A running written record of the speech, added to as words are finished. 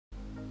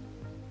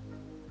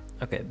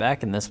Okay,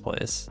 back in this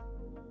place.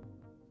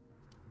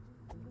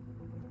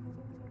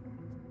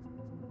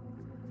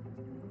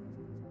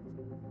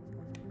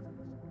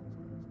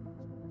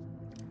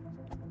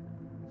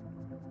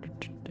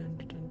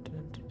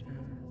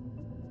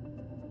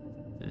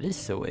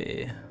 This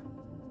way.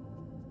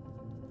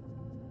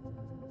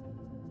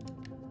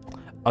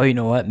 Oh, you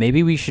know what?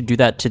 Maybe we should do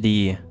that to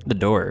the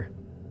door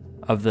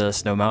of the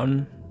snow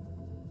mountain.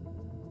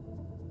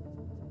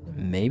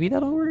 Maybe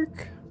that'll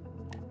work.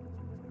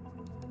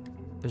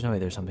 There's no way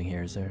there's something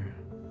here, is there?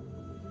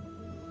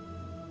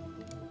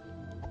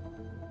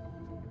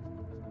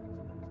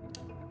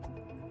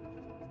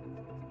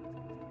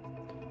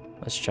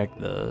 Let's check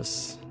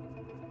this.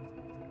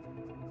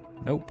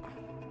 Nope.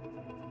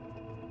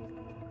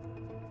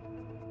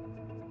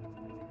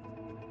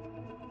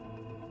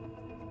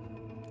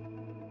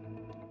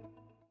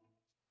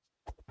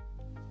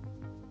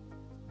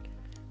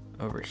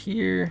 Over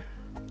here.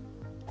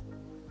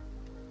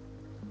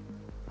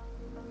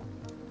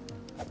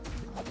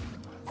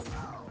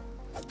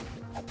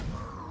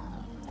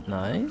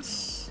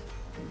 Nice.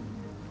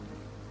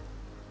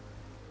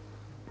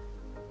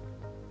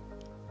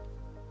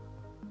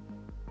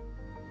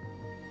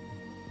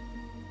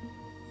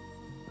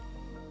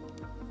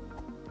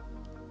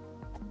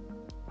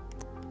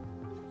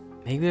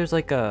 Maybe there's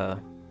like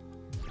a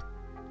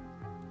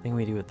thing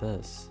we do with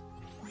this.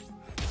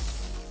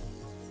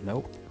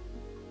 Nope.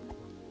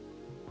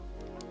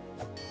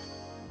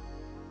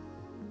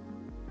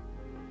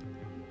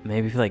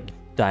 Maybe if you like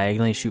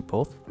diagonally shoot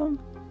both of them?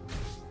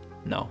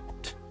 No.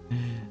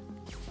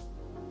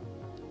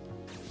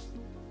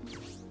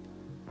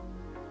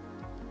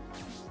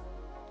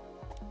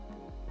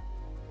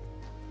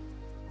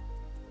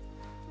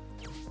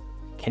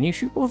 Can you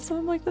shoot both of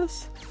them like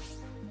this?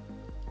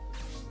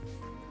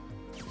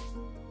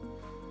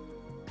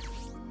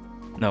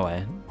 No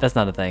way. That's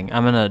not a thing.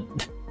 I'm gonna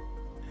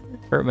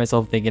hurt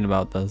myself thinking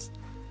about this.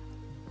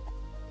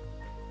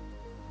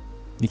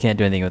 You can't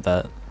do anything with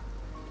that.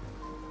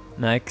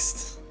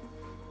 Next.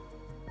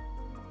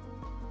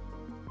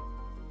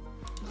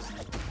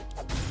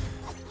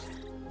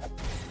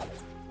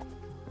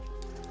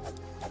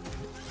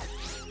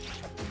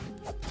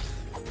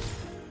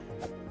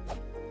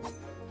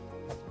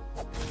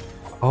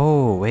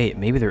 Oh, wait,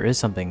 maybe there is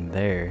something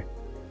there.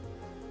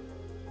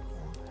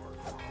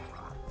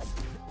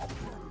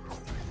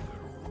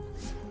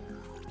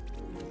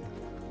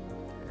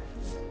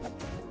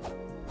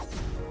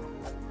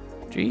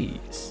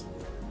 Jeez.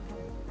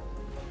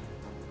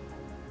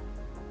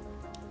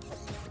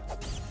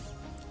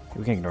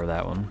 We can ignore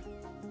that one.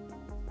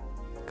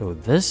 Go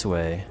this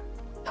way.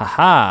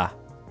 Haha!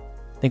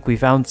 Think we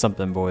found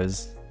something,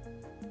 boys.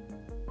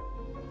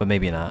 But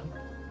maybe not.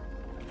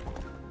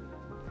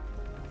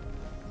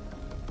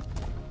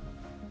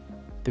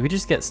 Did we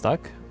just get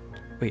stuck?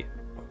 Wait.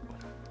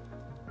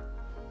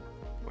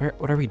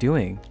 What are we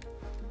doing?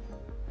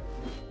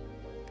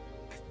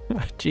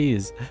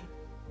 Jeez.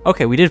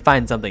 Okay, we did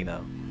find something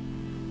though.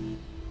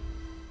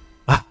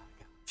 Ah,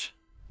 gosh.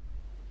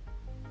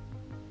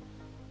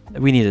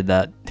 We needed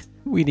that.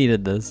 We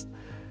needed this.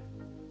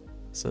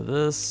 So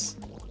this.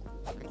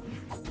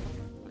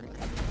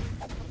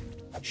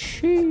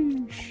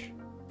 Sheesh.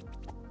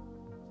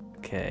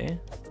 Okay.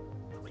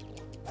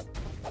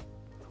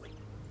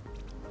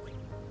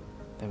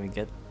 Then we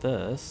get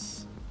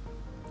this.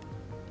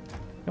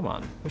 Come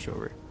on, push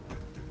over.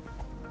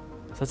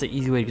 So that's an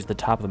easy way to get to the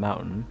top of the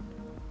mountain.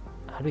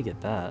 How do we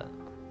get that?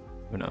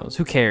 Who knows?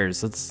 Who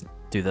cares? Let's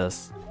do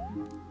this.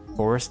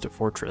 Forest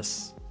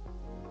Fortress.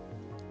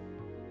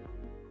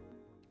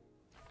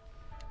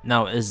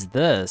 Now, is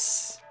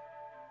this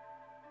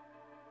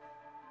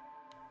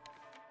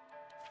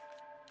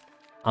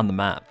on the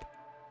map?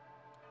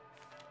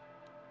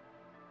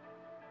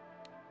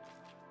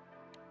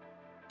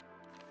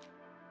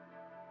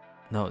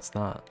 No, it's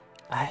not.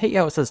 I hate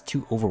how it says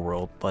to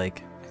overworld.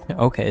 Like,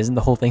 okay, isn't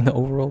the whole thing the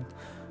overworld?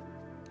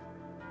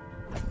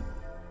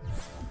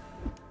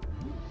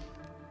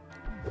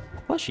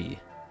 Plushy.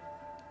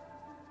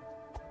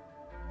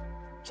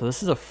 So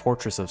this is a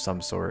fortress of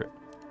some sort.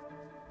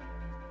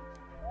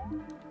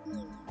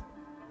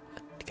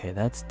 Okay,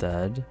 that's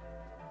dead.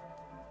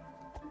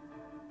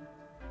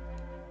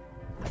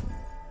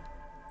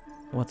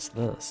 What's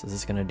this? Is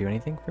this gonna do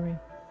anything for me?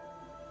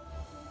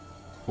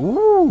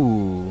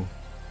 Ooh.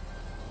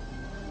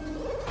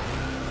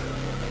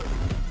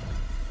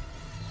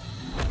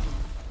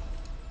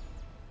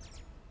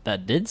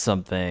 That did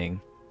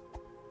something.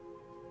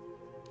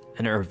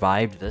 And it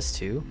revived this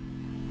too?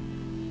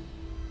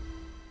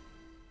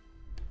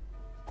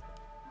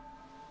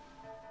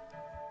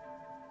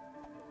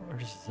 Where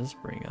does this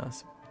bring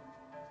us?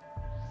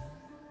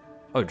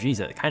 Oh geez,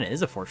 it kind of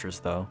is a fortress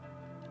though.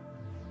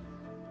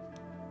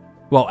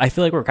 Well, I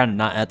feel like we're kind of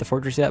not at the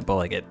fortress yet, but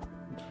like it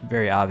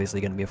very obviously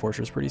going to be a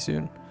fortress pretty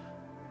soon.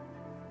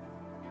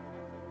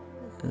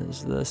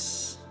 Is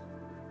this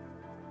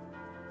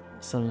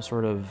some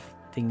sort of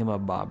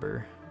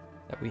thingamabobber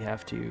that we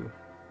have to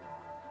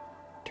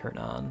turn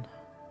on?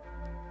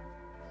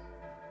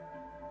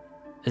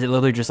 Is it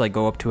literally just like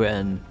go up to it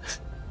and...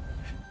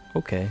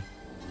 Okay.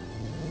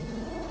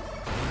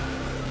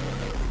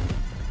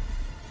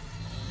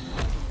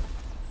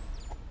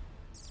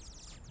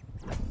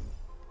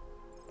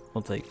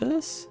 We'll take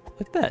this.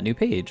 Look at that, new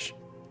page.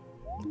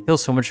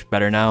 Feels so much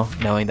better now,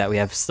 knowing that we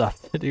have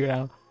stuff to do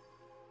now.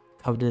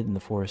 Coveted in the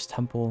forest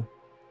temple.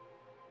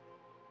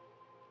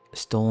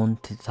 Stolen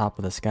to the top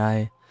of the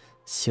sky.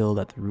 Sealed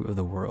at the root of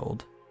the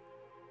world.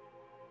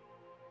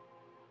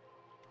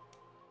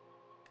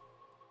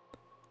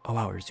 Oh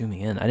wow, we're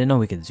zooming in. I didn't know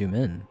we could zoom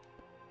in.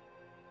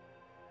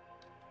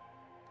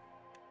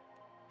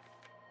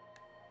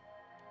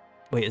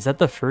 Wait, is that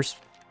the first...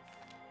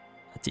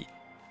 That's the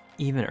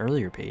even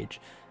earlier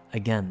page.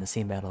 Again, the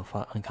same battle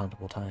fought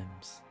uncountable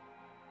times.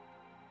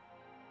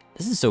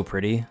 This is so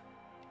pretty.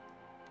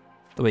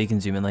 The way you can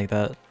zoom in like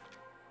that.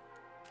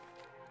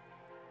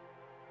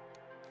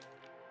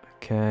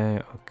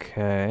 Okay,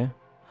 okay.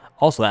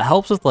 Also, that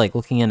helps with like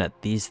looking in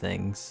at these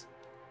things.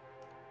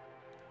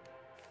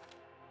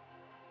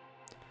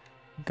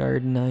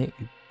 Garden Knight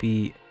would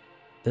be...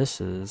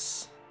 This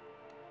is...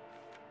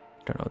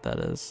 Don't know what that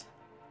is.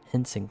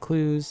 Hints and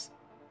clues.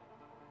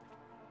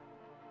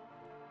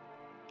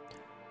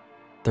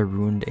 The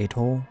ruined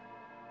atoll.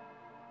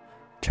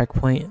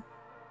 Checkpoint.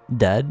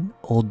 Dead.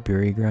 Old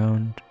burial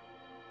ground.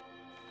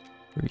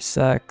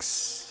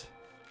 Resex.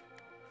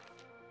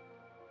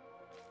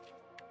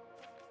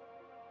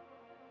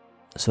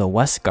 So the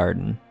West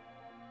Garden.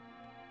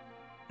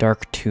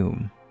 Dark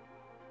Tomb.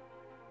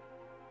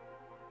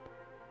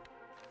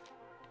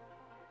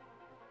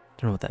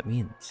 Don't know what that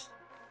means.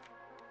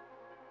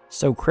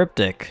 So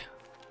cryptic.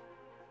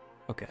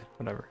 Okay,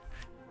 whatever.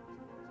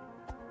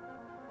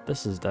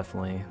 This is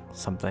definitely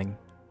something.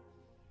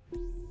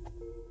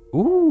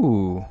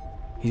 Ooh,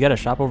 you got a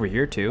shop over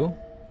here too?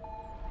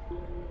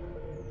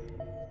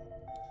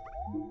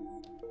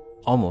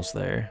 Almost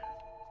there.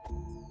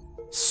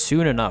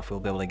 Soon enough, we'll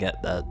be able to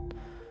get that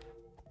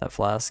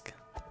flask.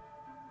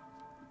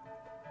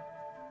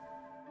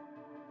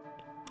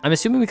 I'm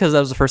assuming because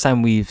that was the first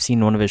time we've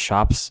seen one of his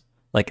shops,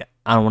 like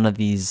on one of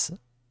these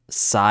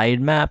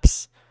side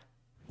maps,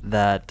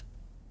 that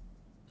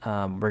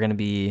we're gonna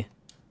be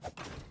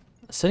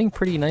sitting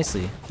pretty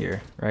nicely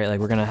here, right? Like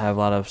we're gonna have a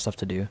lot of stuff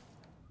to do.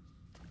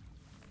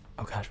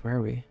 Oh gosh, where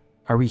are we?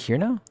 Are we here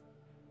now?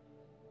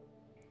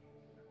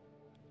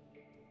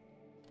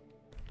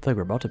 I feel like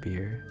we're about to be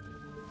here.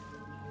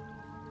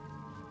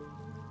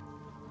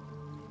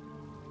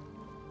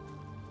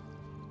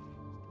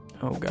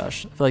 Oh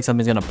gosh, I feel like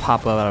something's gonna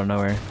pop up out of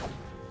nowhere.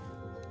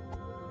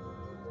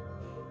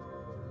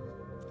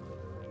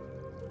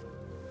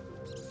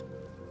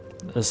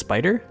 A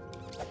spider?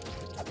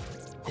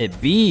 It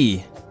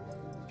be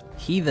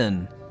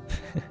heathen.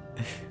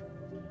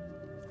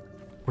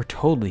 We're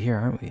totally here,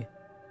 aren't we?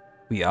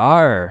 We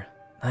are.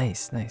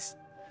 Nice, nice.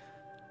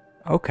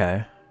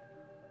 Okay.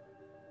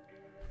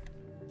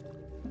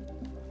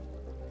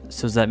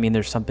 So does that mean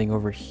there's something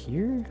over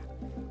here?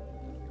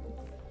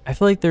 I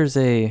feel like there's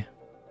a...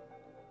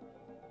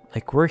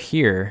 Like, we're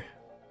here.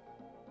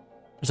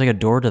 There's like a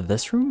door to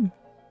this room?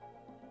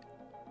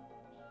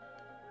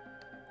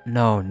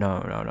 No, no,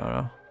 no, no,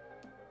 no.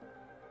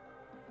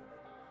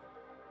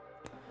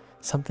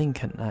 Something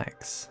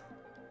connects.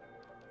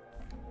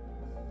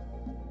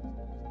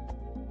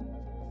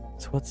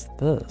 So what's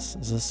this?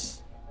 Is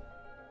this...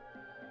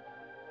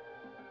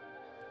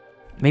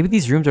 Maybe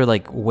these rooms are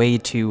like way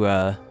too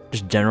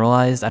just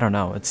generalized. I don't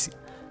know. It's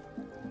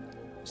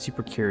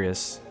super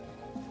curious.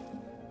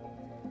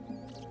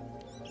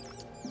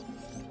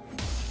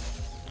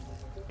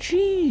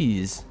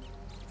 Jeez.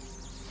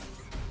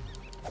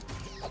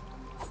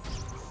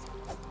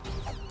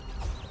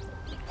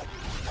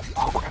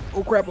 Oh crap,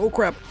 oh crap, oh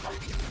crap.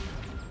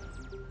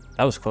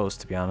 That was close,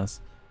 to be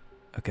honest.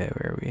 Okay,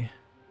 where are we?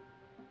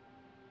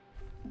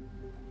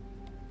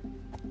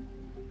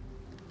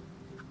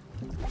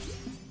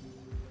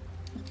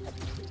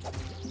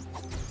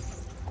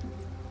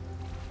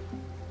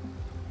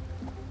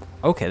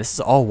 Okay, this is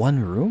all one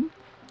room?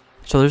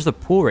 So there's the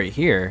pool right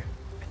here,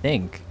 I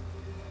think.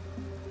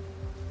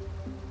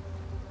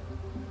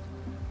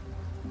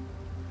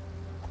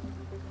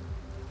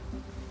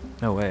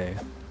 No way.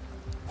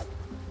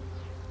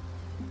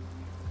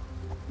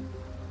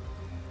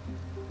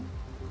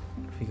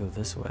 If we go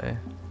this way.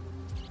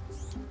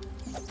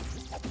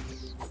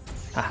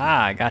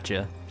 Haha, I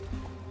gotcha.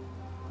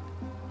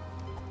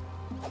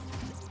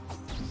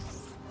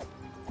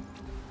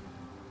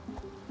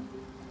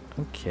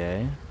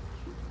 Okay.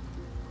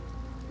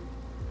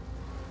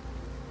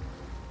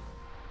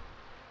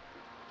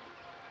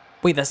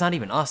 Wait, that's not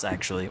even us,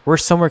 actually. We're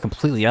somewhere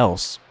completely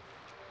else.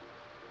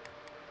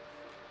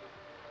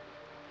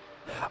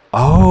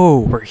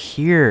 Oh, we're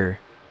here.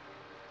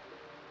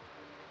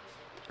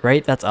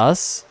 Right? That's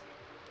us?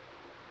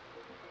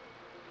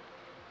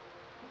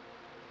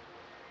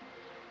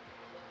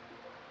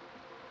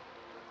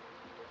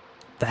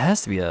 That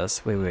has to be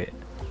us. Wait, wait.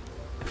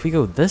 If we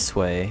go this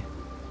way...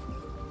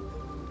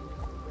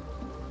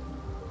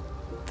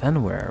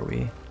 Then where are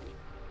we?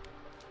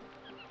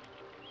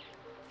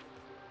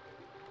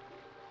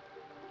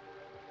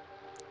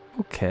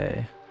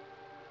 Okay.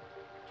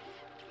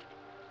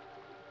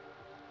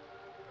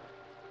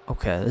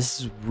 Okay,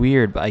 this is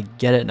weird, but I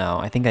get it now.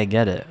 I think I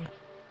get it.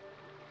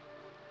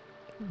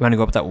 We want to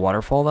go up that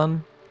waterfall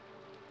then?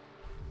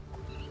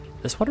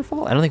 This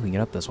waterfall? I don't think we can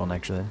get up this one,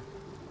 actually.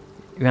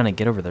 We want to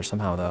get over there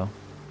somehow, though.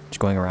 Just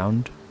going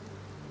around.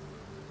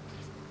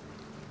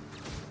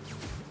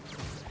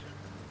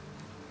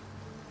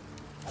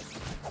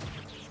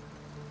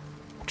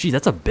 Geez,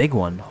 that's a big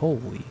one.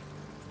 Holy.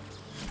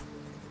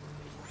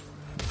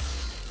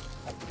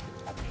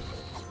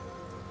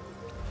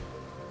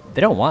 They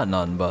don't want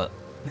none, but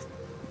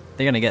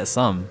they're gonna get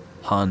some,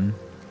 hun.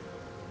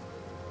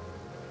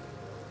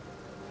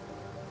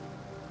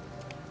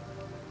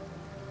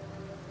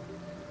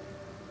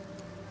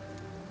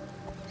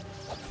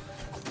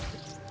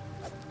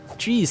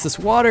 Jeez, this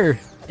water!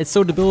 It's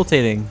so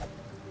debilitating.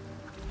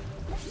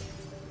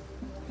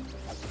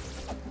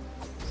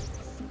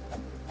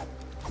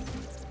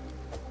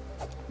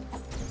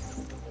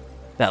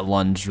 That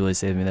lunge really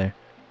saved me there.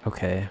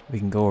 Okay, we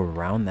can go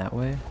around that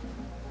way.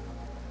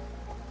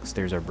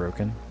 Stairs are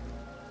broken.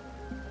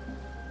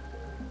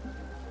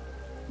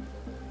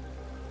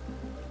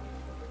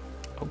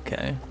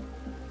 Okay.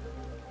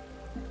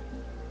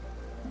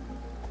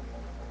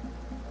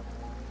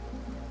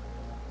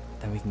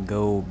 Then we can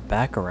go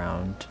back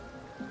around.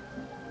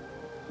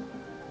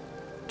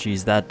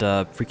 Jeez, that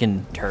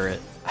freaking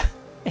turret.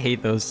 I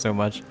hate those so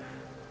much.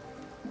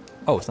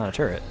 Oh, it's not a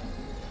turret.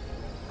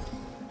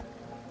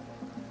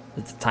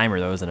 It's a timer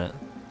though, isn't it?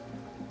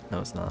 No,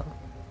 it's not.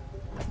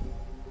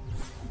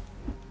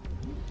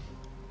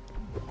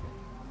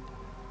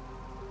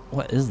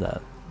 What is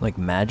that? Like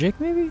magic,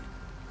 maybe?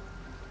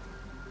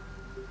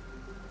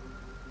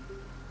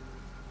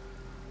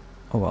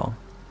 Oh well.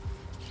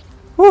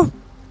 Woo!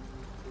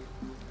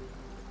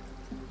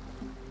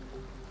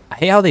 I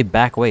hate how they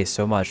back away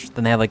so much.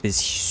 Then they have like this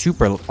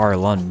super far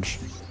lunge.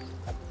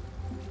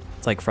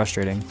 It's like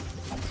frustrating.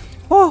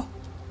 Oh!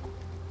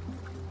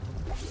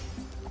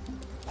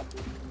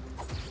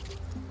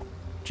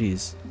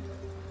 Jeez.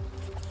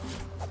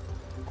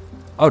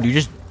 Oh, do you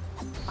just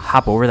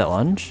hop over that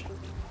lunge?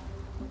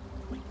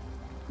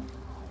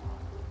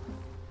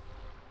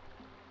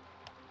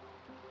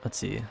 Let's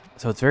see.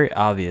 So it's very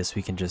obvious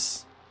we can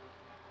just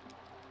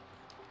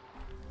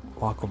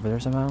walk over there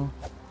somehow.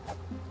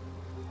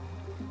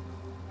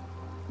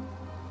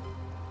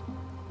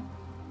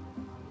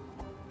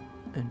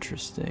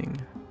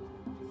 Interesting.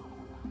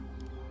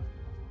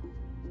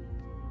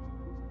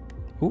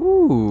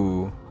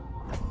 Ooh.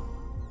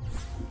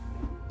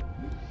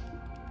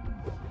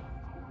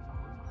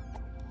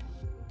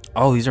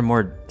 Oh, these are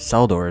more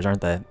cell doors,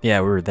 aren't they? Yeah,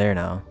 we were there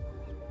now.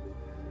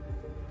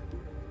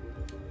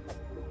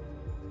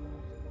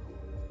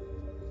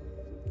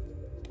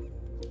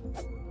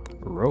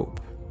 Rope.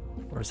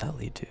 Where does that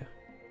lead to?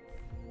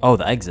 Oh,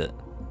 the exit.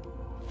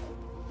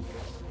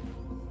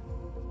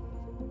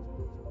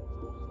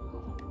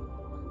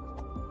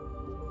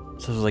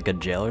 So this is like a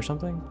jail or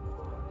something?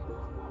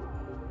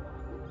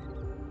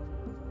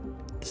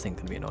 This thing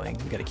can be annoying.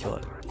 We gotta kill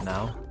it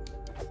now.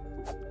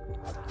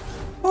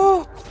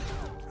 Oh!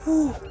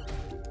 Oh!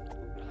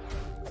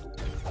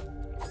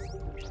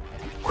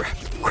 Crap,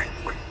 crap,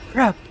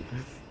 crap.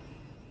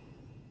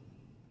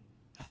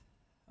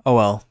 Oh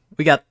well.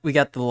 We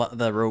got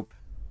the rope.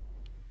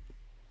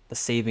 The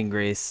saving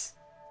grace.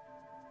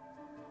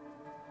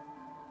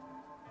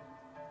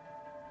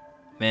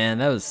 Man,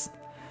 that was...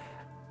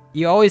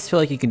 You always feel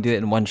like you can do it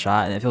in one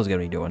shot, and it feels good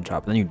when you do it in one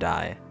shot, but then you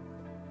die.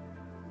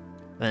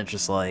 Then it's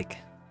just like...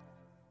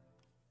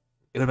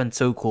 It would have been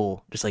so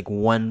cool. Just like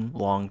one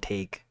long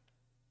take.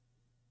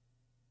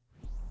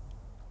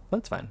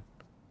 That's fine.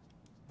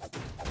 So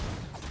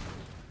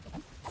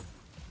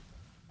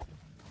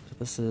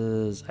this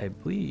is, I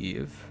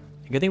believe...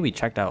 Good thing we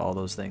checked out all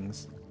those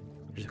things.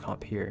 Just come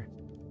up here.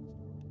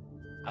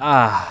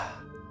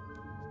 Ah!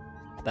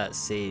 That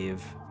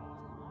save.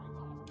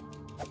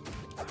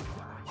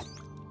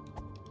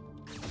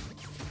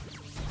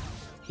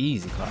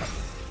 Easy clap.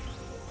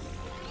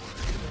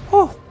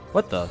 Oh!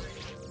 What the?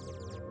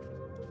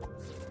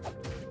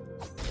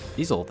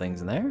 These old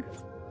things in there?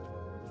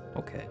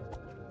 Okay.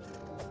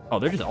 Oh,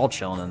 they're just all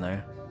chilling in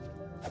there.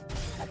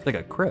 It's like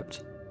a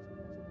crypt.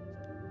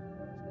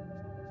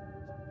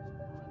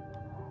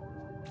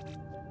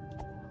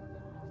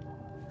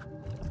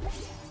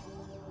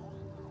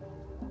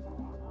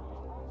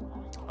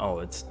 Oh,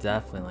 it's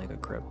definitely like a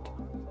crypt.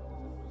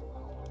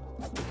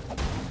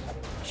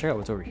 Let's check out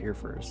what's over here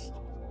first.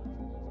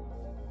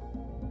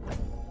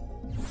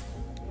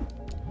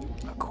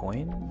 A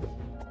coin?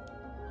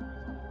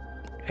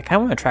 I kind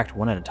of want to attract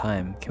one at a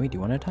time. Can we do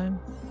one at a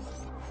time?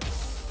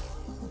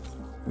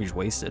 We just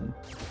wasted.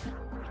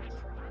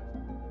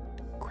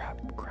 Crap,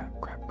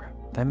 crap, crap, crap.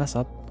 Did I mess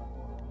up?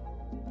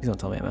 Please don't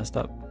tell me I messed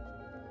up.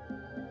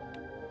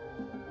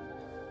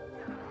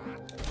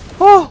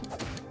 Oh!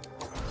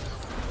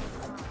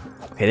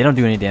 Okay, they don't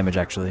do any damage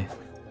actually.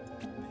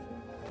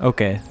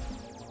 Okay.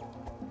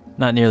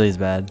 Not nearly as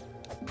bad.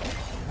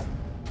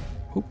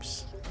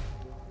 Oops.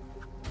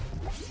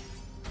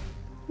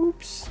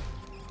 Oops.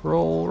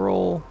 Roll,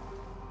 roll.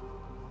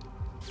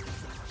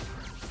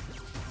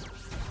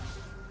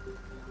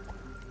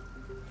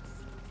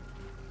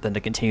 Then to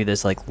continue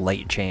this like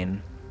light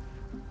chain.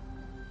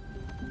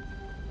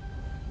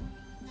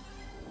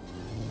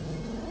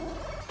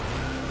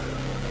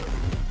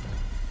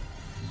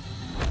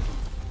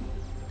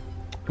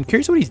 I'm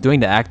curious what he's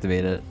doing to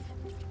activate it.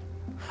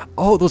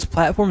 Oh, those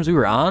platforms we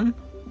were on?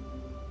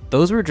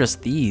 Those were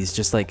just these,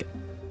 just like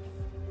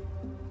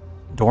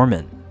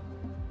dormant.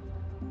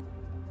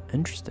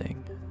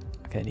 Interesting.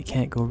 Okay, and you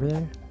can't go over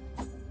there?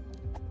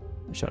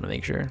 Just want to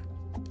make sure.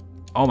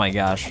 Oh my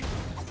gosh.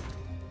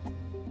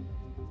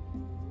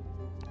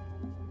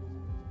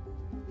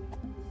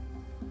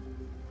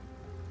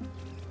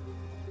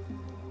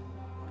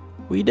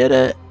 We did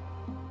it.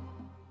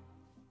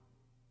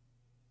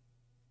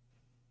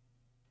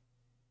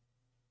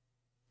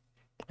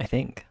 I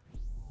think.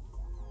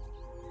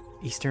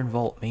 Eastern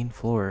Vault, main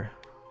floor.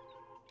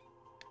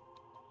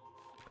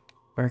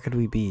 Where could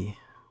we be?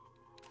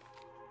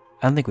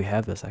 I don't think we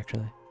have this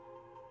actually.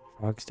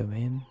 Frog's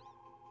Domain.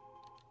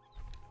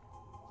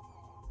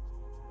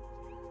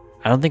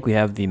 I don't think we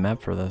have the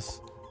map for this.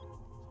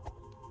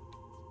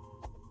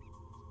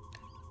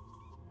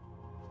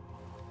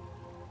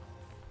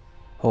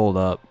 Hold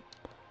up.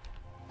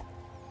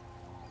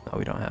 No,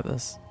 we don't have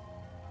this.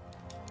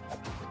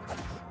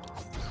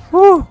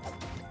 Woo!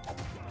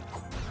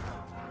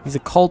 These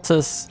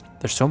occultists.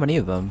 There's so many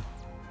of them.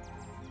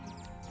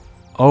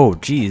 Oh,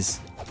 jeez.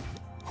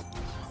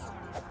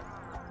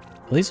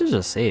 At least there's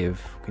a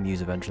save we can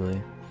use eventually.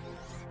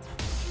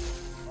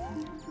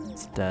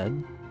 It's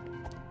dead.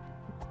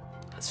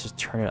 Let's just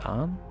turn it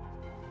on.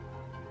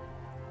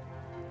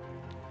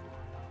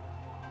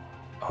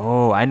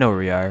 Oh, I know where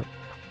we are.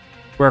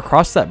 We're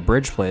across that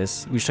bridge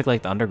place. We just took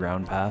like the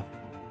underground path.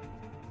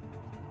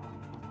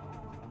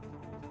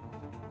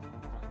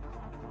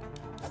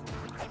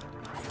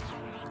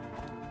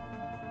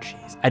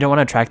 Jeez. I don't want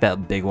to track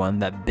that big one,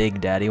 that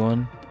big daddy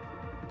one.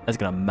 That's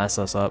gonna mess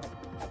us up.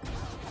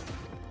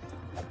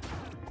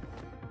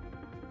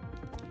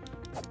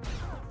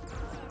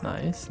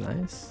 Nice,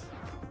 nice.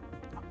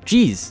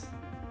 Jeez.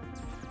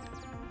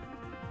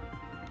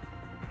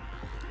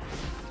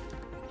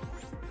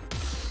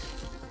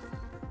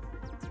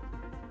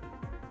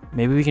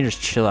 Maybe we can just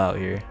chill out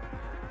here.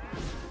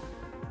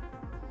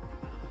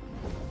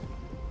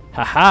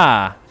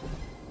 Haha!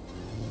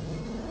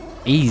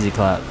 Easy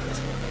clap.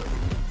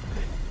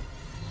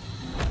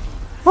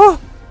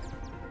 Oh!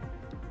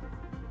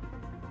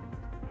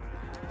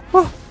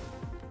 Oh!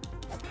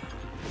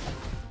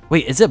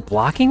 Wait, is it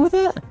blocking with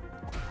it?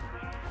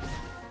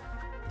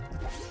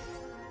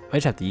 I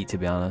just have to eat, to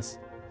be honest.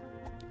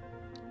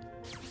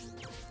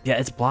 Yeah,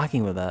 it's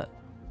blocking with that.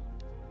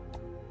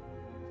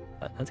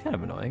 That's kind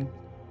of annoying.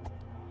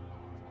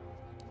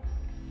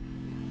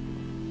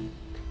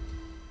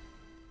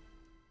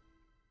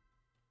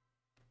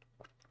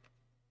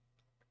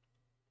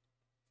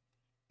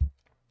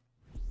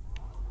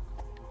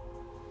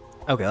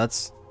 Okay,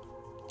 let's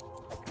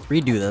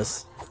redo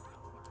this.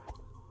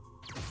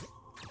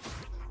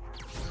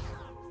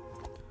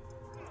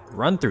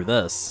 Run through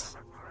this.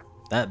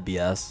 That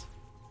BS.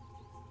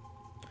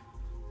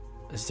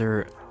 Is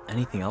there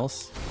anything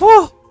else?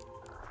 Oh!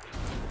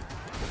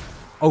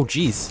 Oh,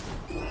 jeez.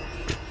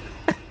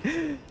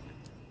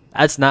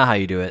 That's not how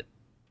you do it.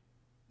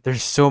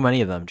 There's so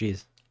many of them,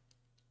 jeez.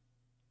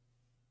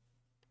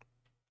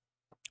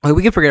 Okay,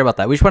 we can forget about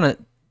that. We just want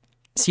to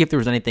see if there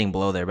was anything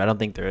below there, but I don't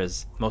think there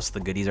is. Most of the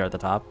goodies are at the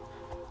top.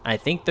 And I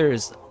think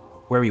there's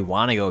where we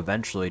want to go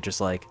eventually, just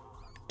like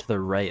to the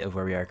right of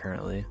where we are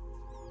currently.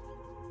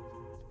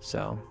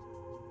 So,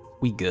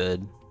 we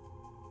good.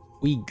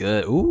 We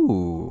good.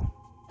 Ooh.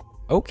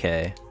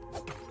 Okay.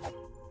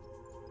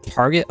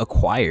 Target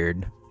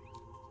acquired.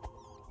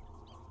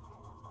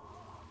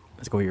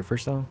 Let's go here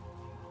first though.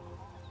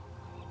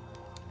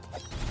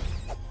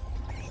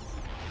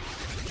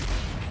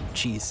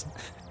 Jeez.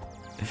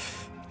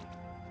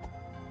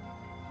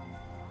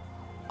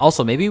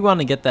 Also, maybe we want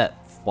to get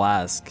that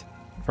flask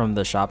from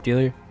the shop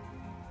dealer.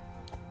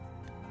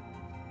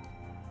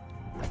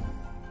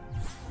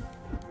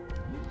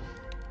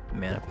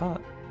 Mana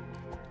pot,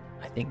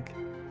 I think.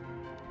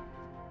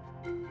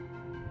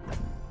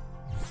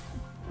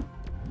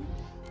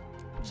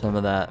 Some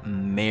of that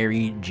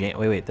Mary Jane.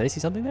 Wait, did I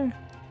see something there?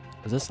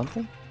 Was this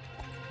something?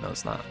 No,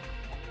 it's not.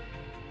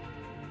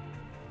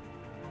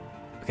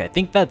 Okay, I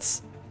think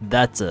that's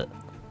it.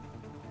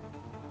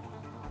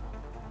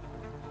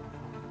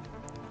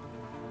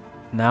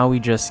 Now we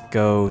just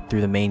go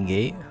through the main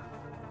gate.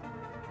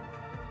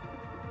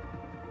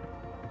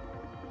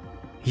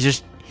 He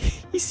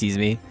sees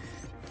me.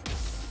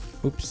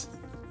 Oops.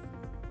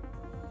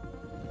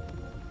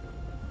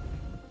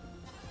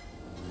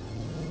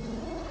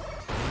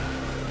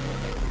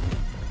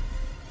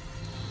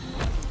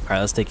 Alright,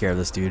 let's take care of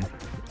this dude.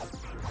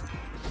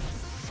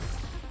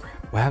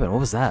 What happened? What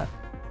was that?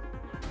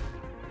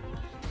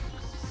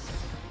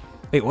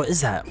 Wait, what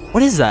is that?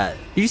 What is that?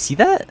 Did you see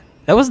that?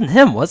 That wasn't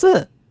him, was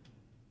it?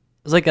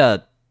 It was like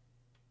a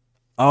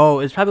Oh,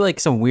 it's probably like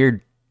some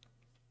weird,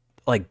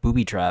 like,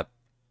 booby trap.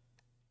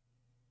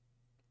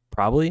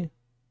 Probably.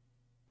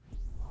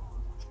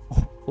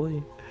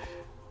 Hopefully.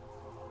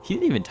 He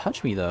didn't even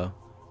touch me, though.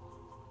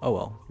 Oh,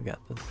 well. We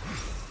got this.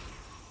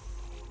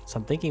 So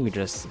I'm thinking we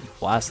just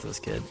blast this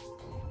kid.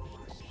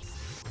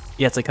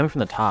 Yeah, it's like coming from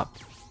the top.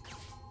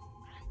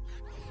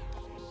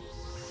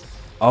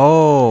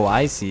 Oh,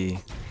 I see.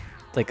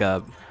 It's like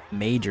a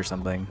mage or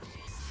something.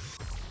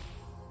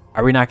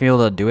 Are we not gonna be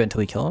able to do it until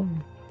we kill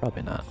him?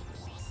 Probably not.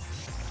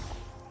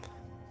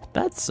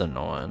 That's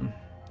annoying.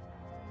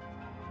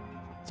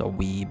 It's a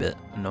wee bit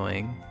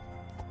annoying.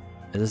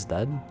 Is this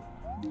dead?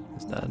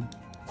 It's dead.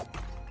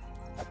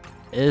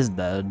 It is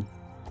dead.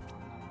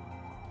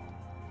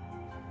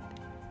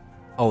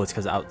 Oh, it's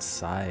because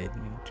outside.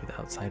 Do the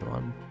outside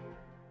one.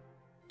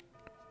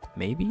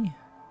 Maybe?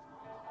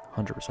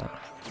 100%.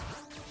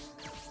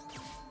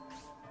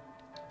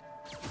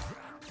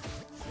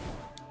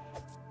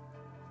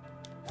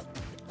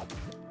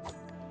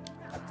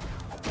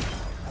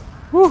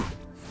 Woo!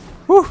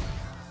 Woo!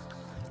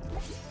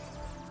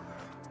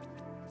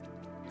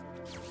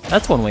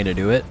 That's one way to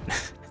do it.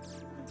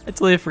 I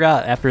totally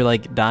forgot after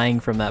like dying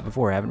from that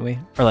before, haven't we?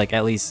 Or like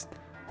at least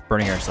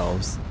burning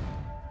ourselves.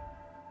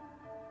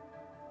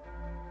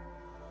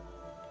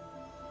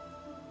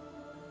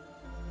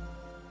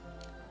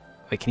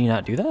 Wait, can you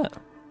not do that?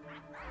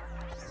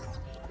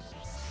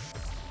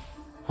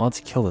 Well, let's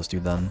kill this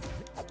dude then.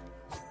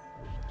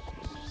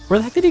 Where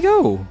the heck did he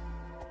go?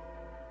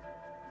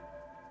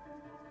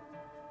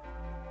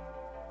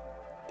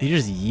 Did he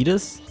just yeet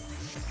us?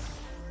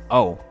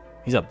 Oh,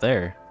 he's up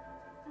there.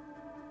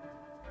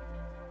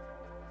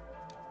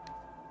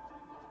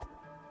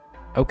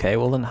 Okay,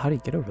 well then how do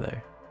you get over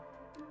there?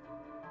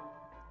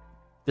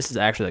 This is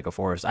actually like a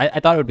forest. I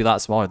thought it would be a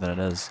lot smaller than it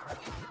is.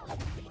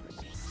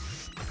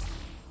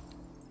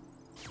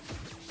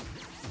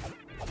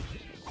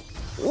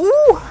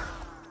 Ooh!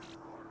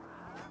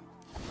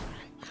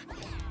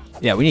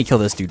 Yeah, we need to kill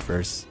this dude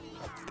first.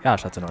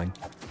 Gosh, that's annoying.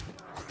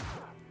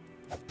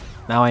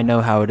 Now I know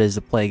how it is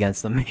to play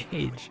against the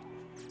mage.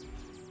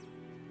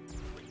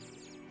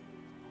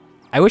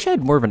 I wish I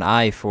had more of an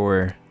eye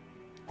for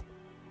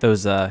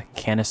those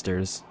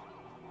canisters.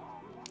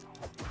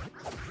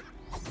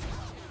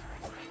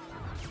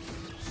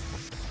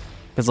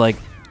 Because like,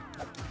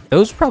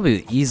 those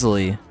probably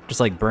easily just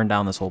like burn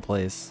down this whole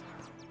place.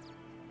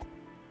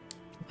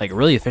 Like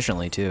really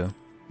efficiently too.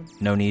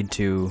 No need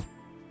to,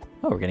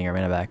 oh, we're getting our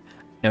mana back.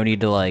 No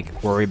need to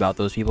like worry about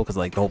those people because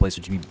like the whole place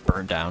would just be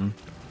burnt down.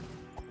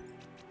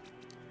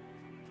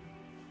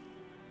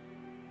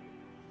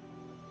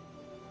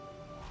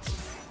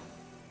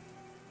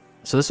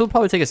 So this will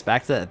probably take us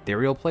back to that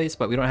ethereal place,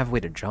 but we don't have a way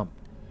to jump.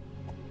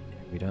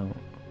 We don't.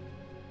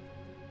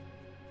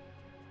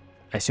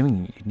 I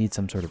assume you need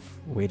some sort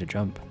of way to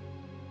jump.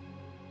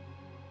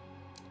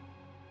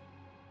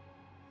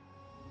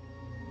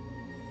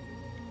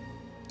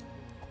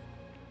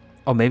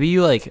 Oh, maybe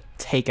you like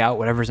take out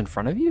whatever's in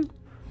front of you?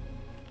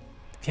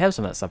 We have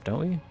some of that stuff, don't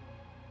we?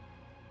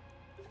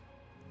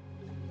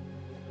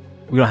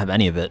 We don't have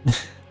any of it.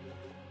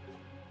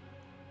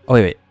 Oh,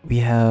 wait. We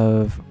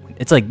have...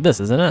 It's like this,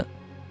 isn't it?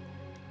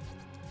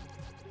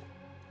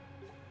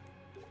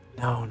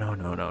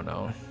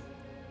 No.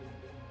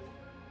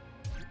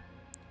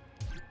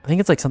 I think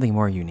it's like something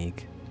more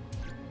unique.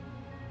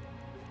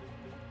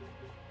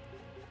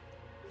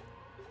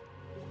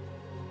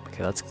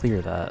 Okay, let's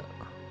clear that.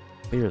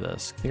 Clear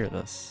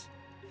this.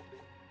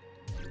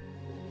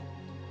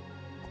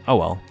 Oh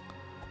well.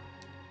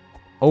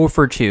 0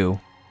 for 2.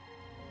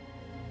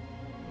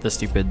 The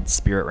stupid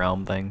spirit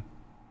realm thing.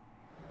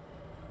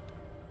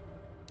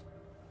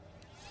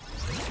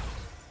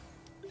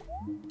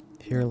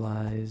 Here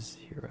lies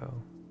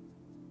hero.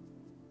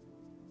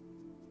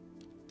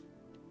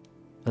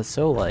 That's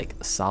so like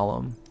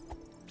solemn.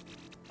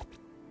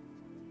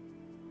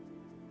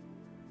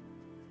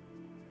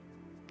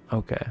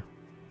 Okay.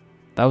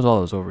 That was all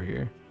that was over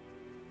here.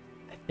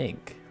 I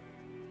think.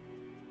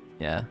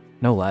 Yeah.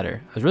 No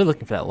ladder. I was really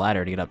looking for that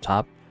ladder to get up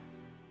top.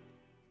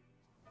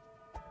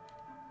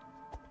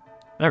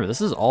 Remember,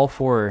 this is all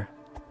for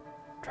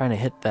trying to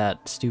hit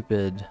that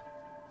stupid...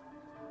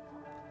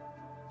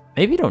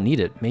 Maybe you don't need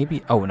it.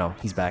 Maybe... Oh, no.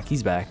 He's back.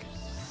 He's back.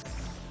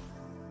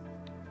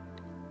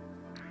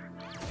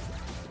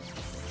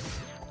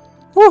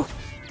 Woo!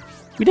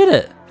 We did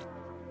it!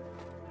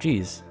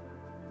 Jeez.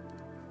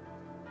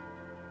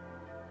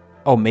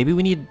 Oh, maybe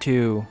we need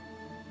to...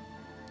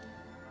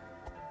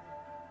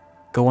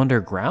 go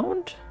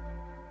underground?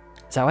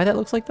 Is that why that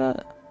looks like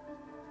that?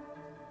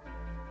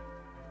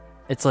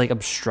 It's like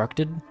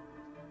obstructed.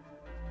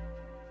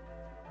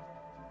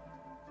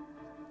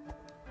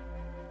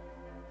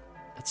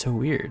 That's so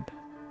weird.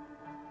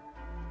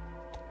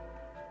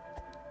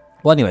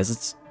 Well, anyways,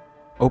 let's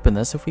open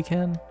this if we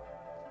can.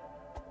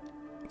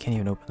 We can't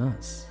even open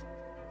this.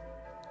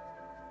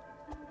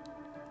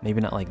 Maybe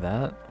not like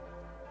that.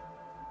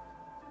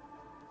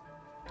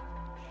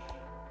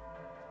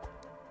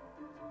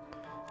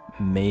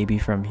 Maybe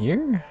from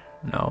here?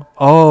 No.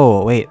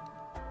 Oh, wait.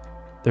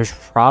 There's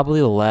probably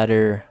a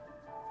ladder.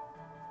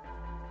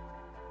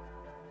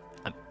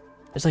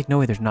 There's like no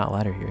way there's not a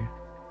ladder here.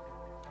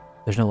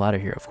 There's no ladder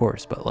here, of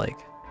course, but like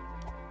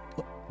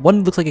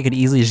one looks like it could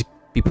easily just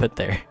be put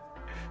there.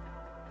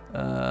 You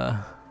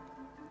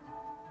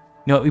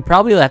know what, we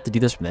probably have to do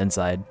this from the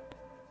inside.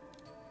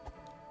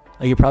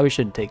 Like, you probably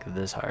shouldn't take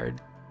this hard.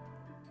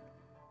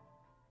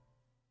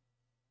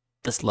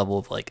 This level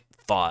of, like,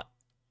 thought.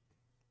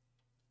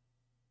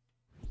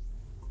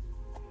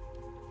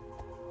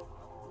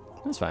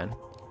 That's fine.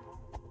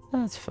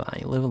 That's fine.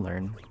 You live and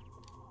learn.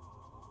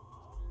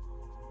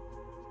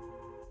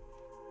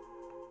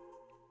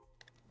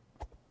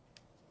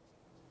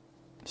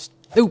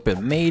 Stupid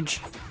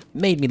mage.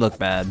 Made me look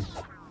bad.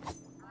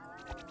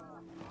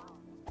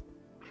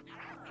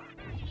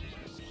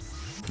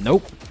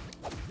 Nope.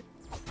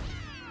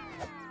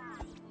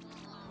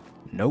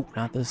 Nope,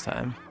 not this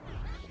time.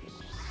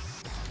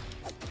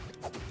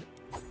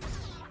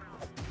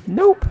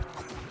 Nope.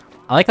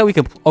 I like how we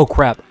could... Oh,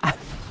 crap.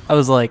 I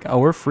was like, oh,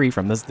 we're free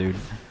from this dude.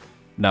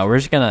 No, we're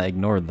just gonna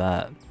ignore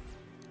that.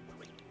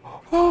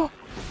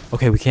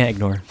 Okay, we can't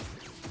ignore.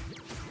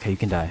 Okay, you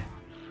can die.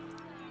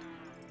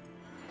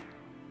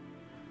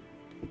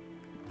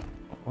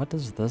 What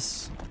does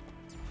this...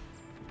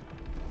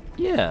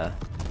 Yeah,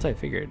 that's what I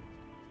figured.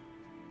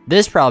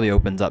 This probably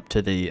opens up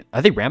to the...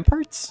 Are they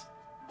ramparts?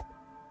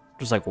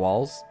 Just like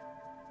walls?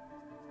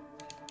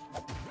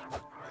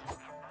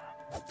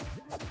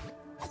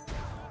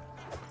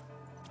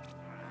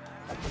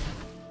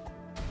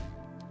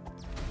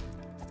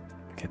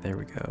 Okay, there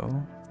we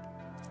go.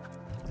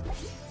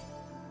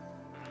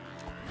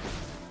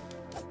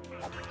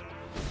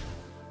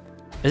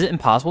 Is it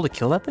impossible to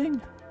kill that thing?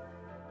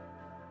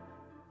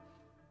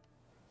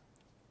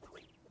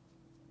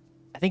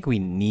 I think we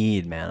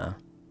need mana.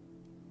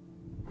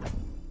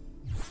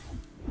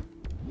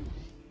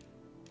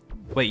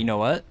 Wait, you know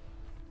what?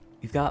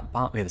 We've got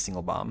bomb. We have a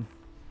single bomb.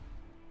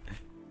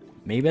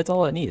 Maybe that's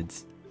all it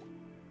needs.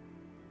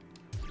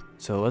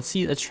 So let's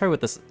see. Let's try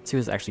what this. See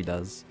what this actually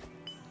does.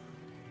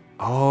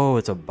 Oh,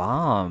 it's a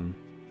bomb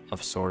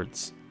of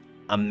sorts.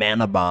 A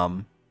mana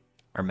bomb,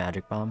 or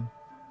magic bomb.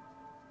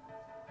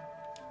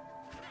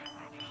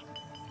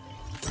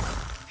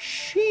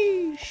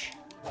 Sheesh.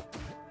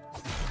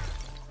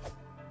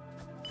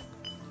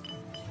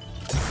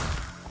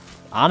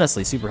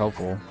 Honestly, super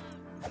helpful.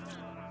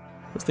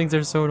 Those things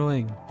are so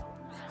annoying.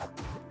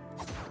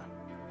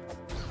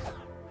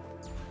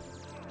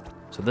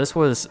 So this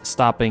was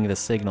stopping the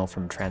signal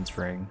from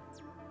transferring.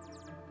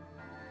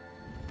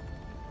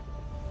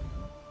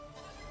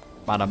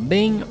 Bada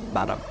bing,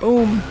 bada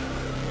boom.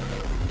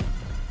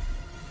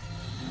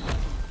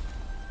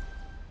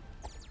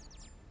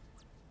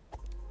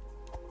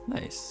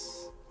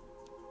 Nice.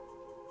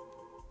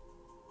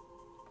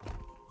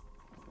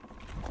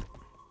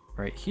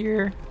 Right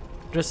here,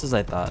 just as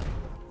I thought.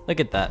 Look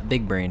at that,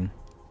 big brain.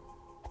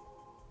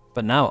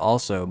 But now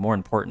also, more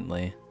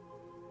importantly,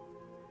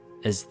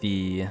 is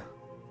the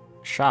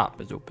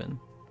shop is open.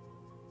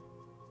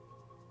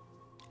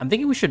 I'm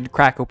thinking we should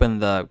crack open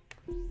the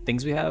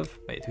things we have.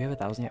 Wait, do we have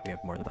 1,000 yet? We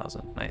have more than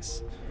 1,000.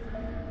 Nice.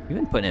 We've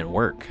been putting in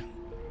work.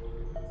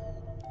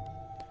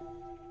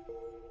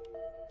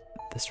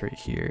 This right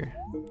here.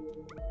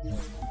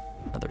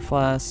 Another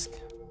flask.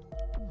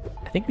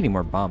 I think we need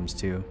more bombs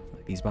too.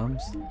 Like these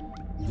bombs.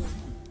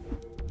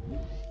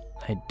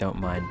 I don't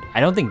mind. I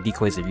don't think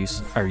decoys are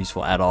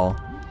useful at all.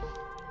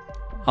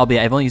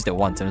 Albeit, I've only used it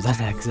once and it was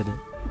an accident.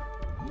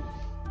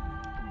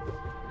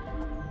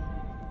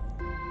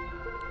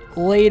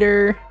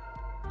 Later.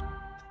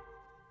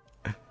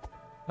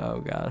 Oh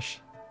gosh.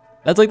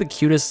 That's like the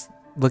cutest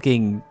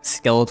looking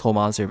skeletal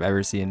monster I've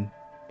ever seen.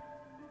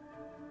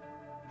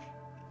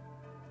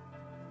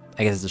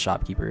 I guess it's a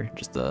shopkeeper.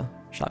 Just a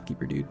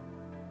shopkeeper dude.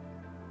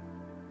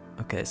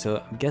 Okay,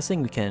 so I'm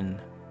guessing we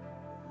can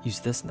use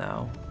this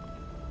now.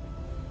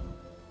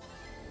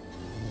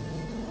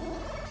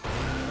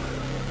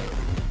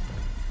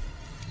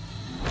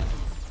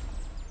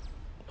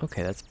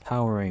 Okay, that's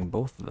powering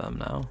both of them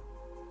now.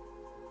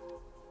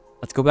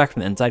 Let's go back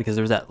from the inside because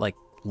there was that like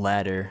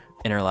ladder,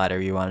 inner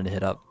ladder you wanted to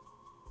hit up.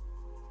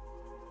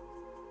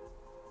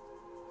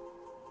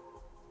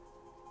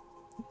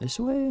 This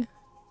way?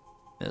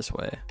 This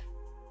way.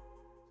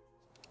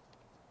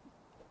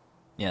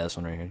 Yeah, this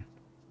one right here.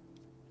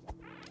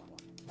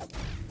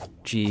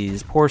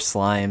 Jeez, poor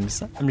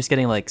slimes. I'm just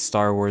getting like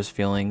Star Wars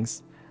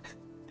feelings.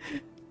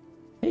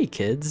 Hey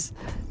kids.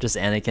 Just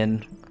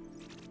Anakin.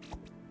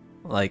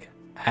 Like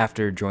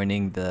after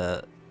joining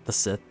the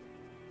Sith.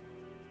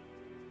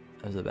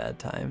 That was a bad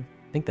time.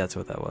 I think that's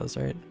what that was,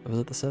 right? Was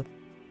it the Sith?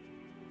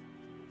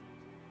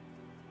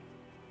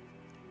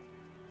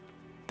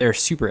 They're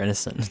super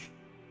innocent.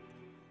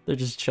 They're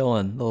just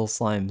chilling, little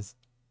slimes.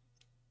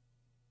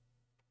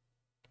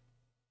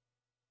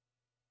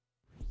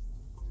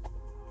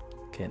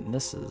 Okay, and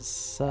this is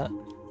set.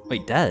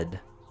 Wait, dead?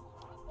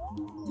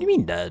 What do you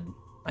mean dead?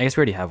 I guess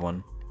we already have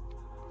one.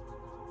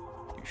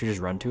 We should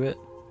just run to it.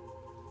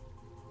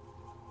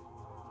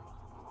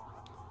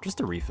 Just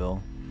a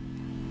refill.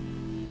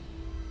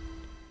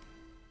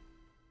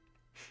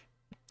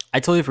 I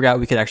totally forgot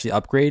we could actually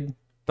upgrade,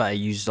 but I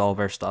used all of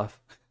our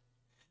stuff.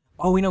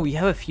 Oh, we know we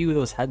have a few of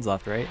those heads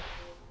left, right?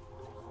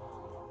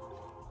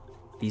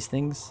 These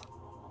things.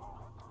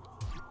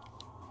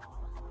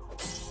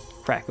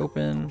 Crack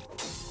open.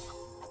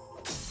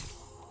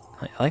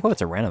 I like how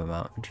it's a random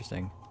amount.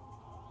 Interesting.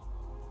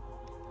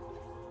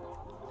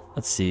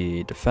 Let's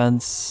see.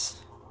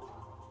 Defense.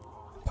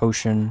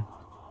 Potion.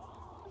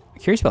 I'm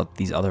curious about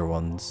these other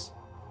ones.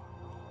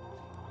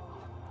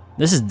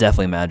 This is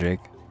definitely magic.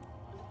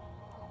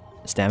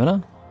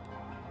 Stamina?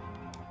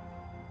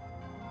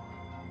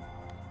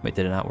 Wait,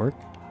 did it not work?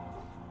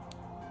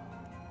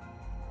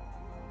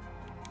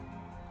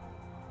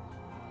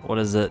 What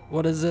is it?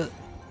 What is it?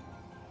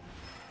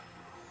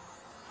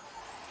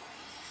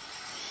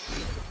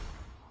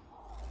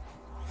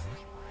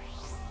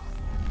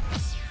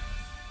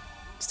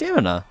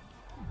 Stamina.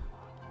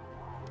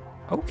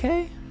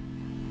 Okay.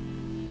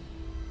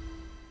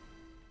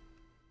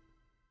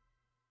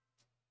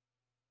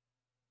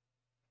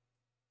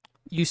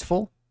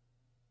 Useful.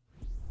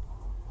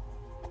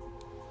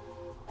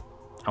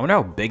 I wonder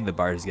how big the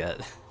bars get.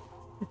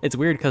 It's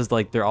weird because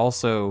like they're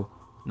also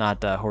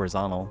not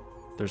horizontal.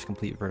 There's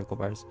complete vertical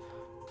bars.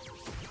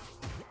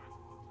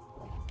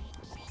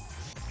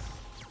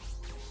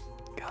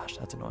 Gosh,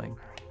 that's annoying.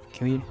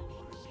 Can we?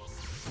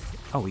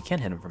 Oh, we can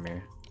hit him from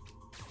here.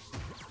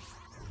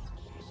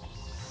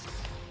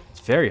 It's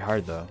very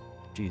hard though.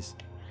 Jeez.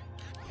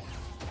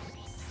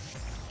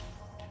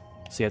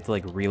 So you have to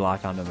like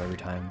relock onto him every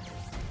time.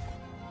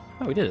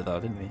 Oh, we did it though,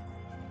 didn't we?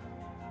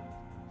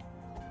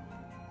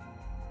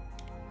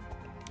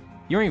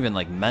 You weren't even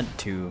like meant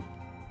to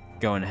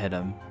go and hit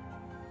him.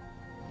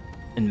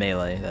 In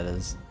melee, that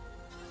is.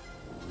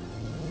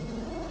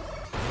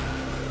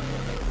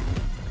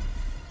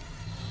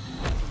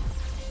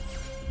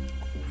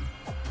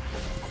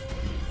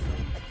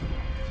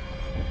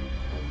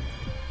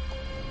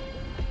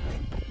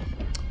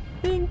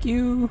 Thank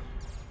you.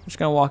 I'm just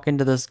gonna walk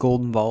into this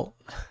golden vault.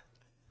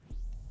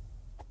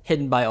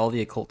 Hidden by all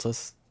the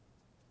occultists.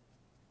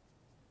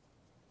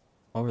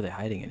 What were they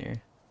hiding in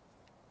here?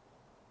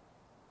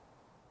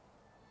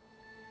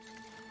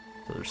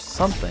 So there's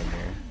something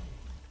here.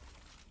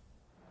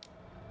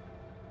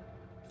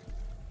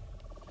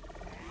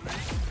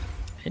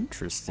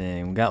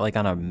 Interesting. We got like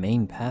on a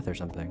main path or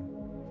something.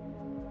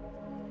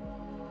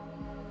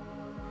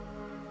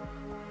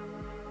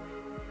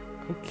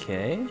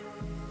 Okay.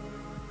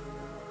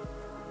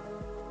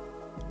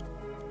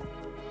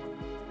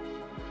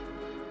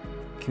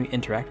 Can we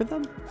interact with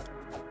them?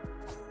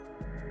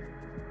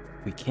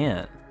 We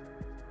can't.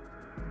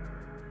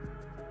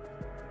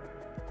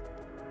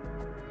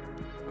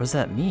 What does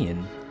that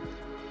mean?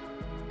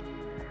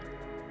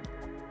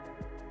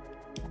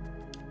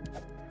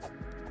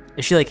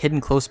 Is she like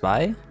hidden close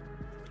by?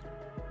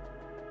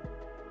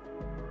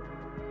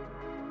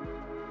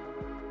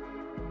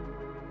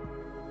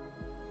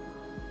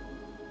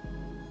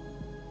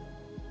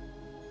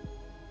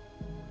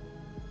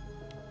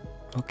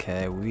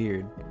 Okay,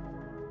 weird.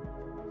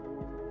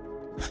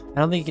 I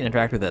don't think you can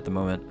interact with it at the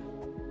moment.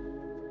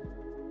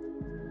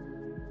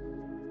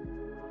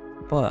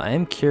 But I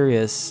am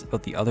curious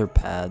about the other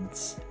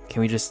pads.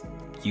 Can we just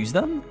use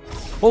them?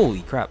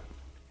 Holy crap.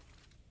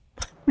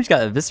 We just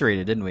got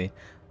eviscerated, didn't we?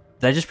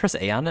 Did I just press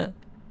A on it?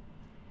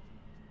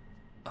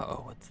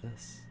 Uh-oh, what's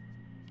this?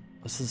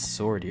 What's this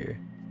sword here?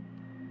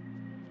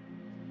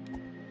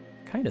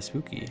 Kinda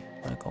spooky,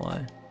 not gonna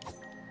lie.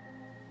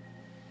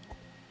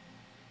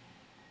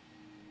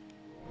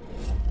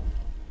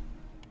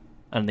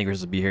 I don't think we're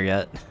supposed to be here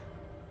yet.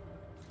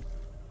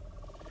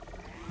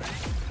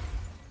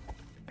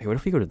 Hey, what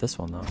if we go to this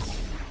one though?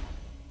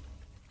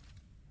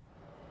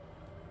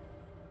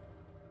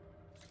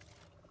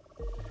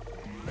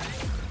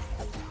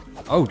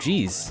 Oh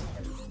geez,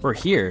 we're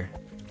here.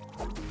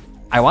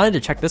 I wanted to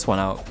check this one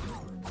out.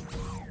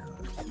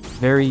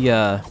 Very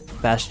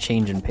fast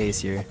change in pace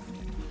here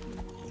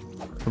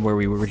from where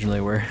we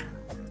originally were.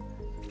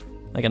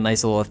 Like a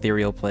nice little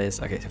ethereal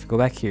place. Okay, so if we go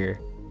back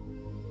here.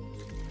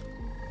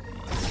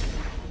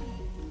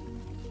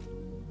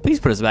 Please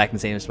put us back in the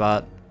same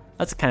spot.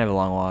 That's kind of a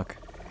long walk.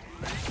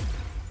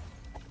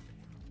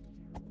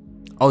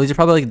 Oh, these are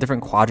probably like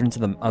different quadrants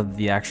of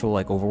the actual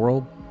like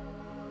overworld.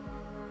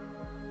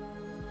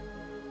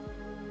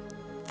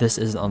 This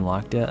isn't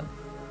unlocked yet.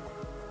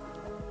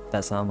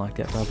 That's not unlocked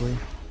yet, probably.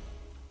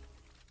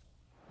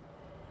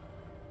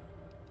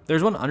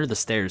 There's one under the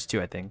stairs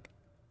too, I think.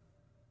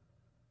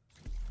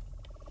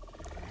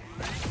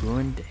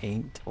 Ruined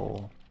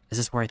Atoll. Is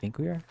this where I think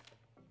we are?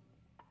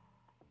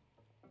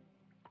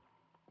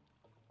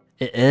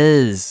 It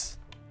is.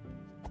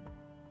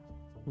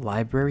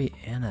 Library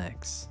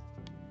Annex.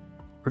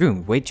 We're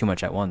doing way too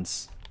much at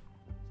once.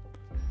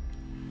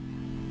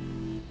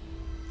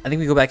 I think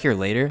we go back here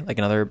later, like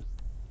another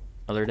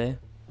day.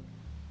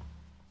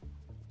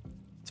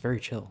 It's very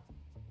chill.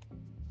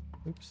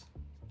 Oops.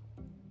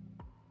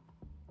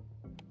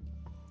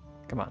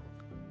 Come on.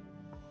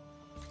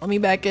 Let me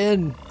back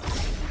in.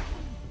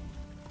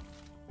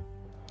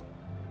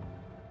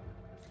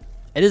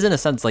 It is in a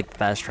sense like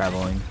fast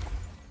traveling.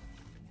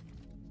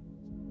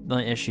 The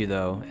only issue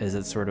though is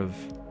it's sort of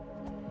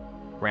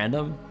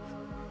random.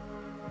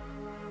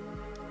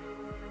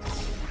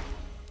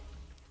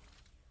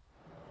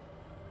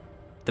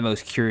 The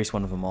most curious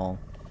one of them all.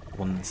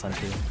 One in the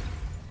center.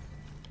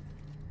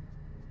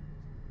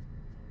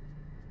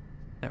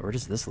 Now, where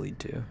does this lead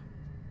to?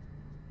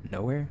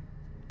 Nowhere?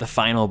 The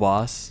final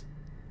boss.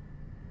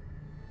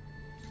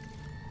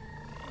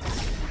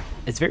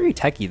 It's very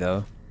techy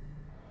though.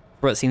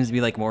 For what seems to be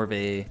like more of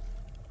a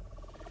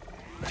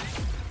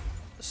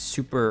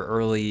super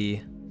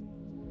early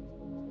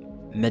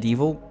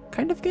medieval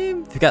kind of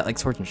game. They've got like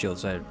swords and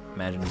shields, so I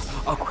imagine.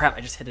 Oh crap! I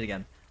just hit it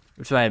again.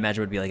 Which is what I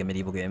imagine would be like a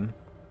medieval game,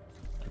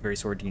 like very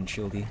swordy and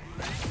shieldy.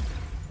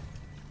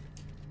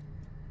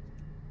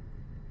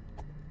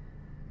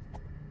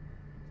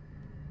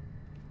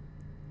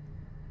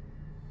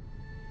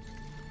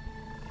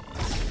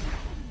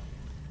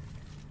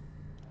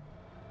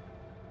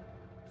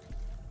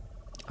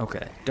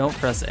 Okay, don't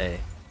press A.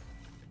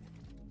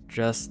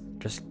 Just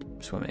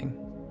keep swimming.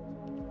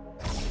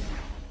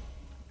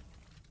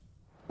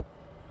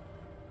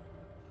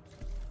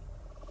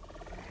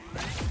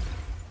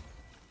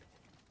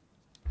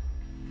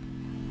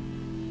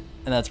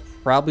 And that's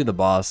probably the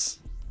boss.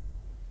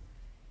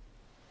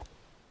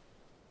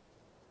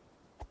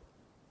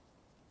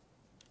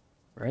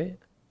 Right?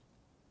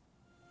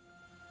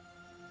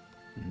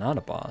 Not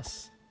a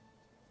boss.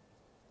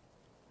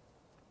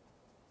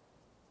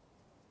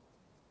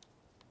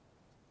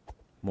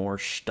 More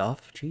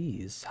stuff?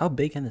 Jeez, how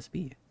big can this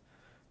be?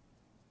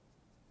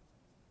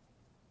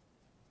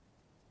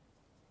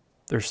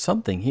 There's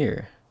something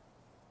here.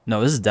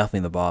 No, this is definitely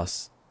the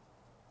boss.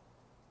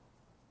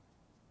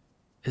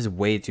 This is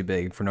way too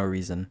big for no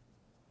reason.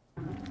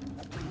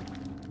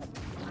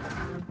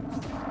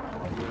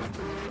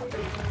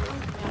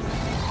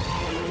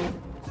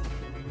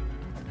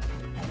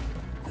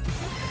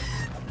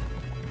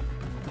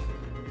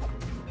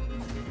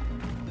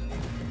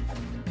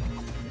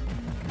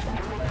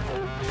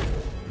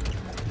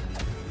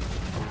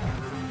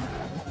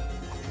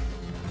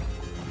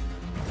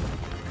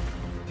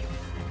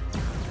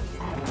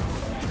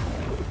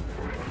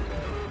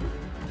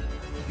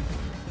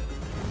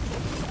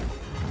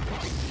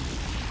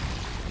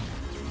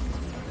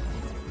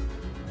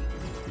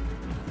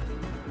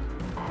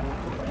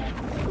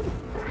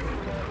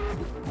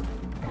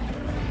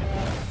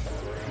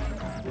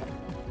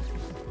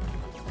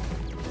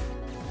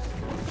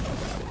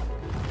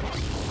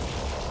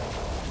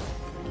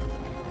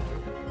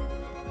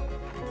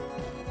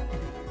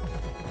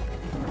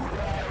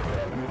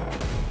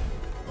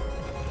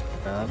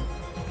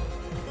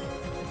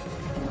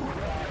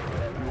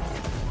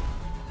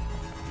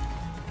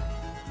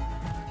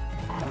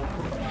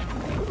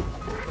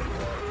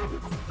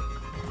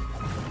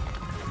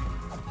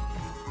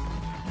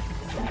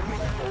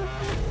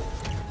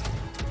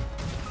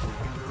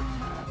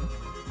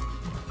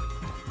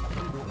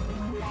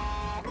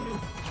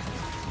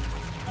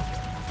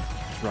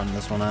 Run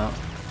this one out.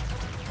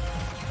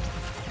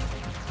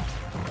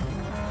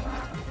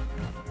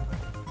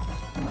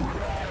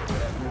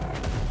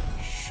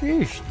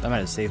 Sheesh, that might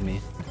have saved me.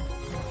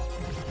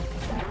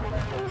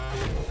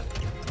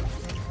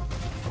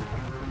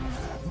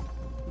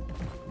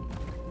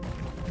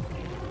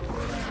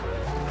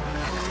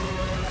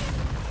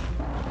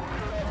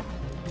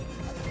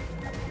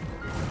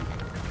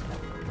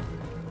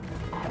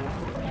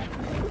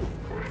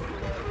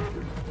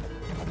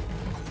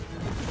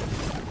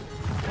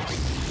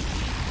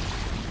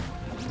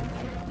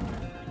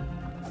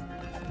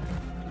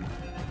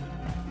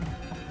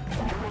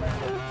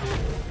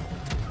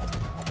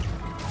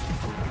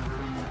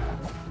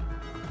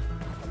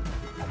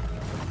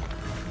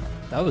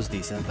 That was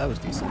decent. That was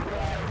decent.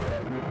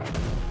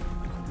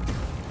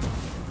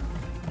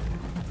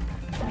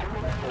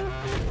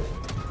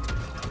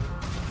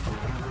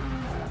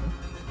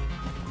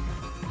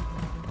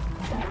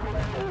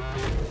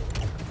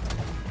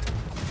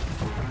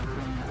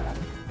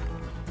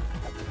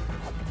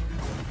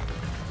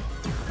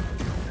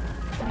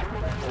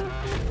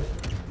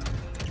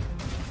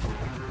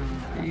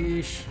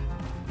 Yeesh.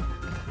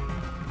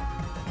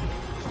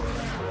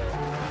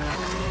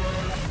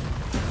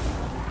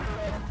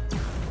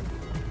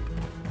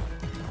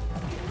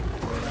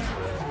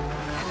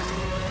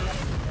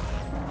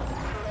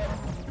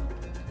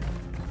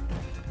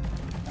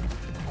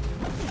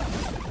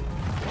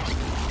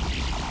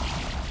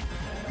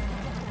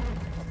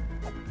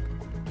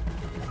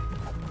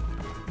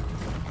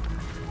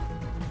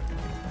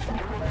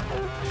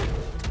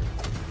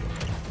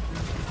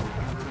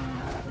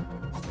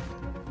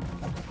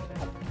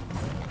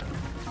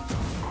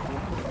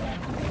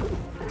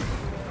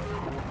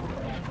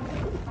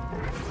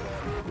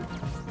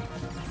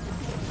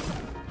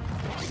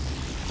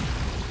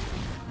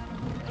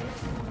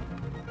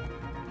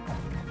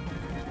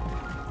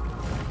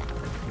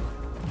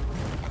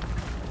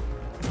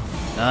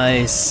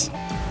 Nice.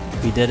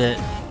 We did it.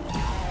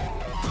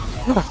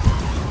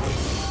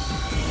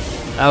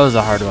 That was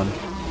a hard one.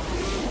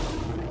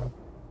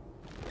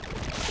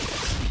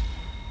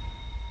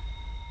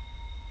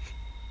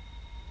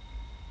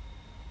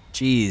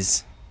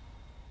 Jeez.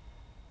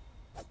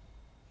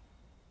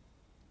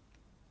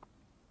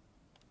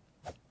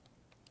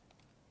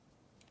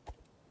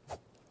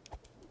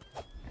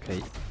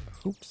 Okay.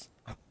 Oops.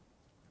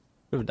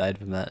 Could have died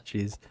from that.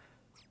 Jeez.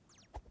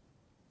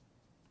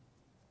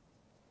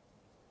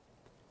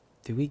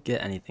 Do we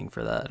get anything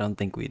for that? I don't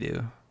think we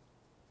do.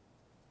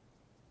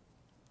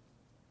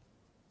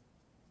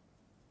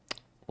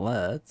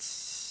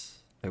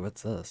 Let's... Wait,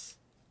 what's this?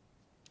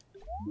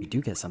 We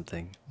do get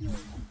something.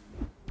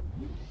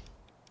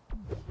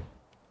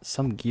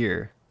 Some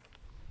gear.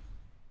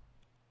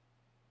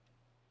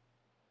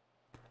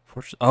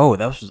 Fortress... Oh,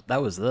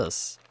 that was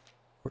this.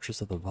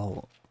 Fortress of the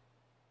Vault.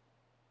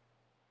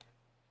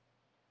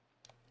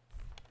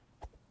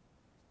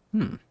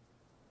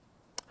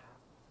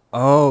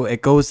 Oh,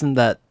 it goes in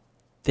that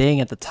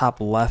thing at the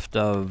top left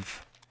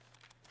of...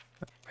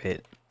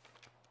 Wait.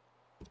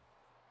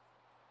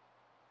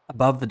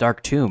 Above the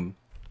Dark Tomb.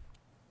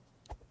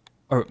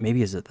 Or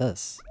maybe is it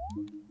this?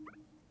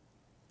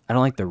 I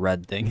don't like the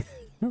red thing.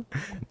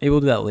 Maybe we'll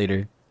do that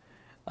later.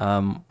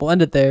 We'll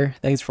end it there.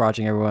 Thanks for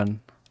watching,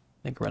 everyone.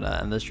 I think we're gonna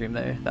end the stream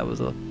there. That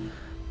was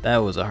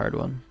a hard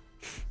one.